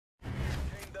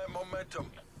momentum.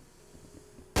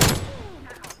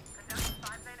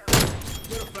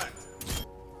 Good effect.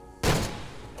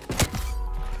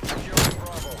 Securing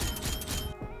Bravo.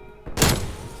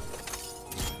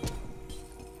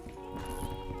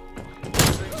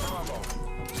 Losing Bravo.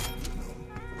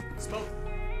 Smoke.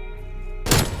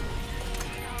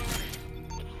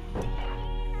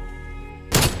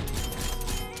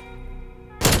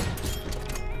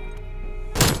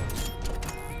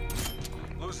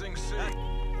 Losing C.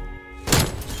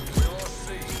 We lost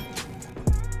C.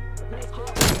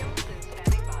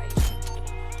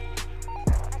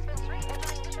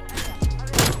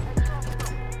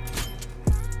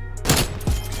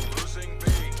 Losing B.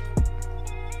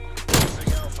 Losing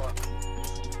Alpha.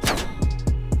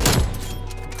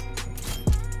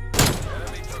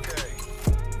 Enemy took A.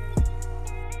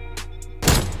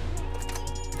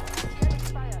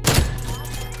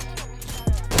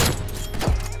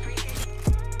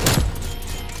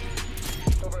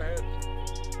 Overhead.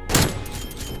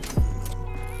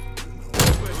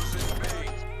 Losing B.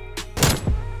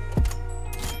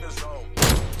 Is home.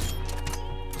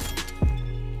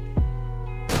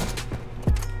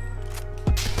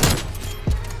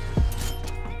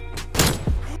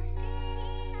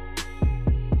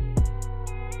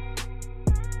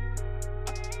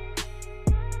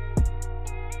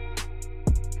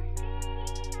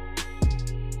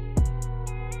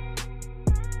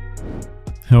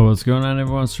 Yo, what's going on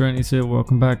everyone, Soranitys here,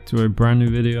 welcome back to a brand new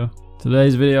video.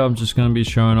 Today's video I'm just going to be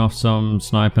showing off some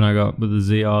sniping I got with the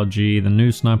ZRG, the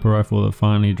new sniper rifle that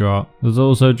finally dropped. There's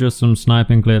also just some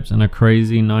sniping clips and a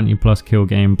crazy 90+ kill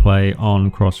gameplay on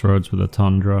Crossroads with a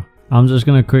Tundra. I'm just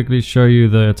going to quickly show you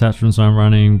the attachments I'm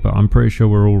running, but I'm pretty sure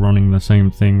we're all running the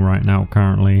same thing right now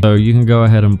currently. So you can go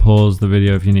ahead and pause the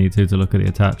video if you need to look at the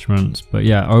attachments. But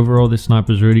yeah, overall this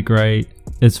sniper is really great.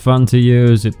 It's fun to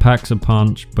use, it packs a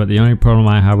punch, but the only problem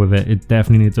I have with it, it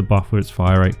definitely needs a buff with its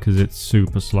fire rate because it's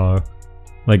super slow.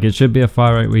 Like, it should be a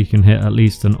fire rate where you can hit at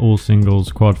least an all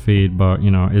singles quad feed, but you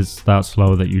know, it's that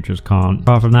slow that you just can't.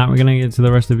 Apart from that, we're going to get to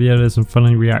the rest of the video. There's some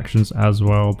funny reactions as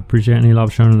well. Appreciate any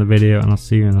love shown in the video, and I'll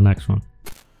see you in the next one.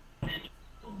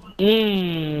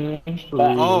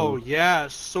 Oh yeah,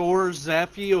 soar,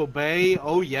 Zephy, obey.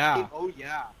 Oh yeah. Oh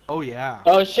yeah. Oh yeah.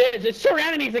 Oh shit, it's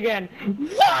Soranitys again!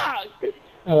 Fuck!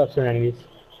 I love Soranitys.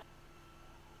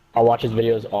 I watch his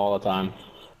videos all the time.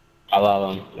 I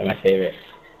love them. They're my favorite.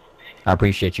 I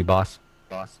appreciate you, boss.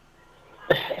 I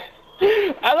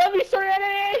love you,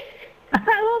 Soranitys!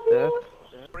 I love you!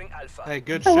 Hey,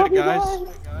 good shit, guys.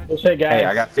 Good shit, guys. Hey,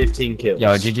 I got 15 kills.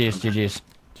 Yo, GG's.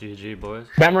 GG boys.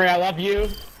 Memory, I love you.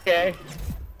 Okay.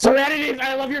 Soranitys,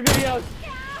 I love your videos!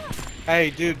 Hey,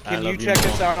 dude, can you check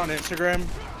us out on Instagram?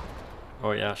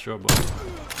 Oh yeah, sure boy.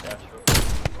 Yeah, sure.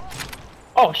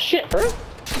 Oh shit, bro.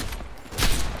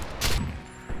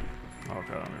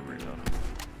 Okay, let me reload.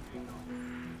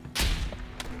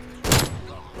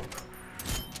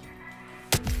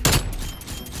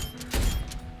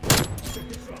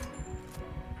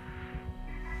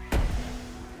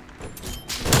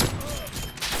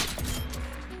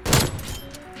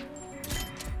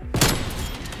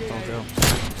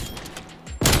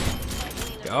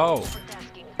 Go!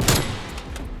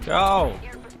 Go!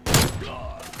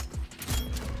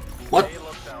 What?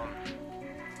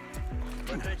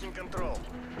 We're taking control.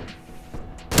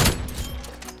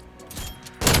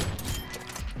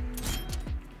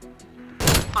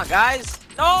 Come on, guys.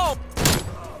 No!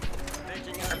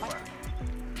 Taking Alpha.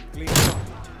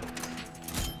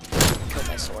 Killed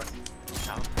my sword.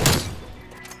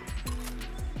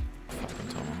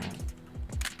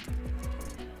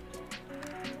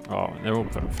 Oh, they're all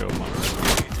putting field ones.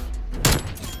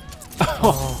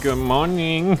 Oh, good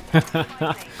morning. There's a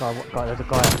guy up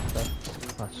there.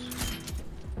 Nice.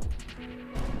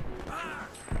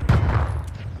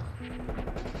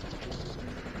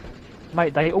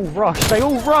 Mate, they all rush! They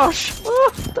all rush!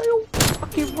 Oh, they all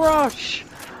fucking rush!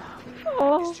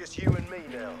 Oh. It's just you and me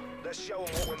now. Let's show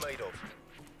them what we're made of.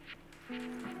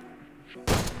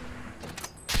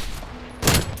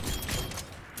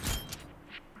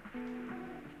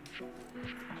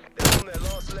 They're on their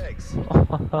last legs.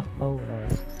 Oh,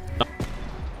 nice.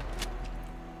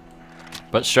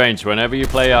 But strange, whenever you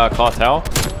play Cartel,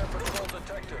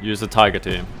 use the Tiger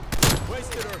team.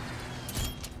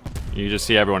 You just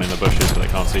see everyone in the bushes, but they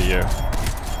can't see you.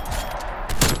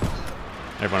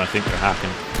 Everyone, I think they're hacking.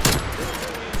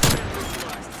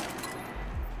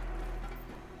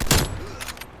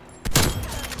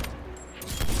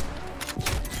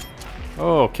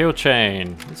 Oh, kill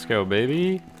chain. Let's go,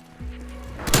 baby.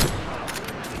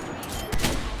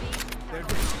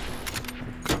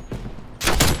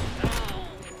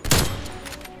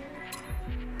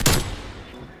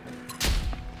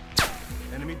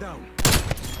 down.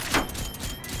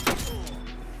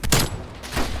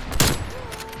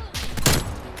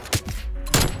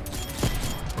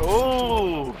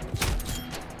 Oh!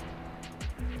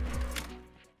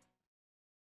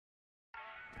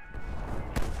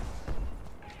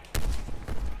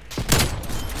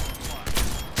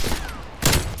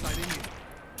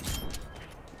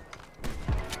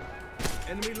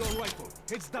 Enemy long rifle.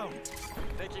 Heads down.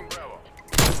 Taking Bravo.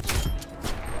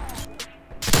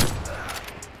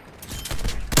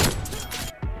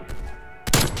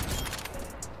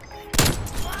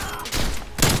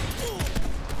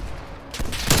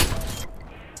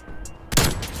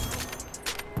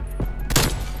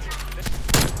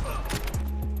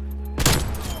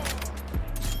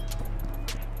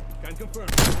 Can confirm.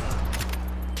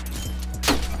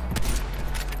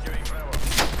 Securing Bravo.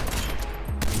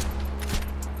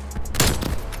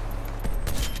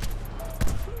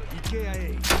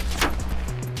 EKIA.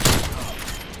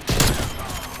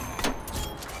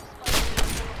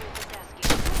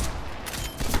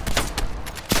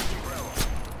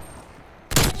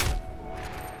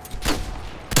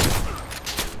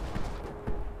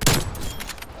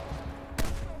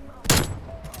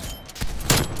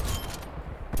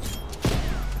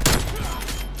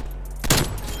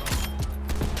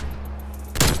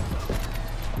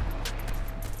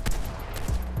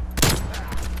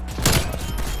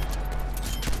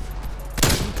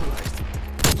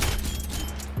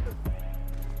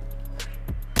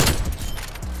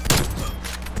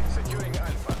 Securing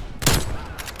Alpha.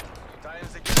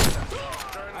 Times against us.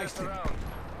 Turn this around.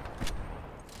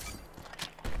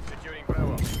 Securing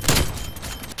Bravo.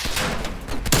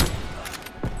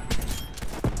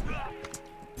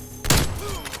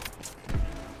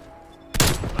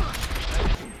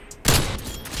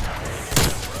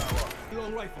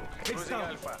 Long rifle. Losing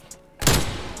Alpha.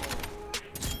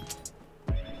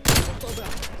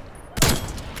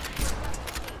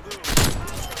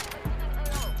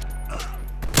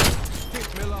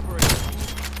 Mill operator.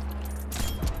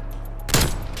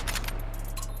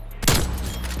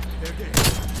 They're dead.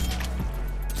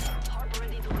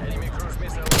 Enemy cruise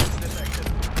missile detected.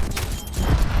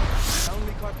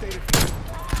 Only updated.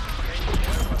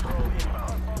 Air patrol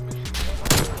inbound.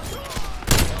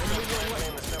 Enemy long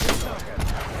lane established target.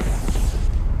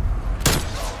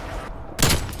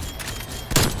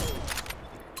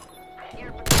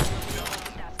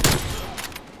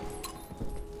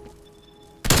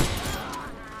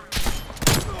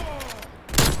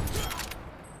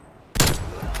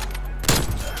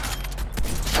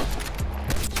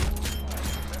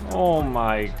 Oh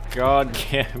my god,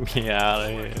 get me out of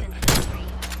here.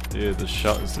 Dude, the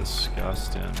shot is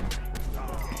disgusting.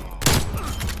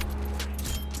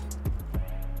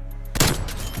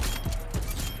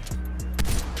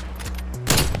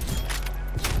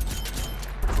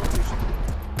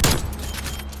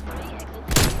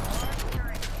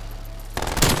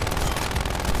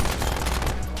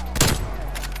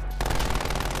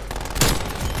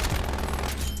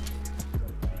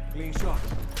 Clean shot.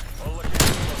 All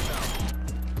locations locked down.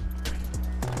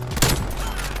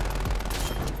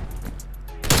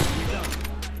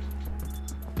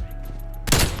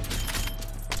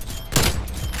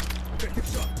 Effective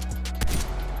shot.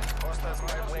 Hostile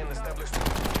spy plane established.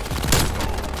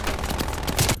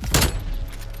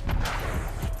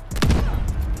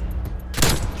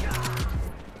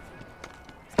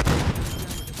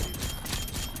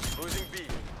 Losing B.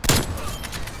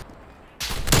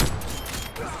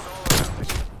 This is all around.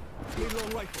 Clean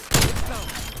long rifle. It's down.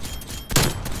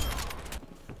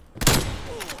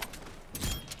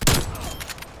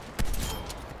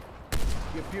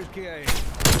 He appears KIA.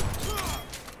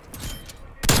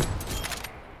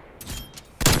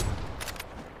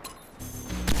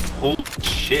 Holy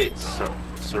shit,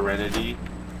 Serenity.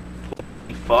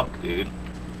 Holy fuck, dude.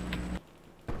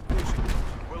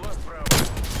 We lost Bravo.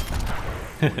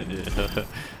 Yeah,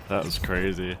 that was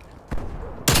crazy.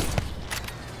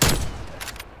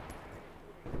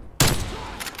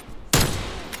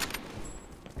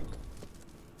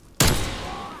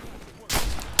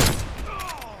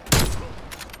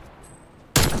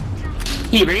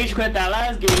 He rage quit that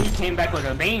last game, he came back with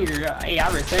a banger. Hey, I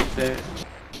respect that.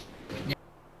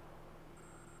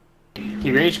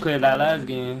 He rage quit that last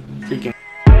game.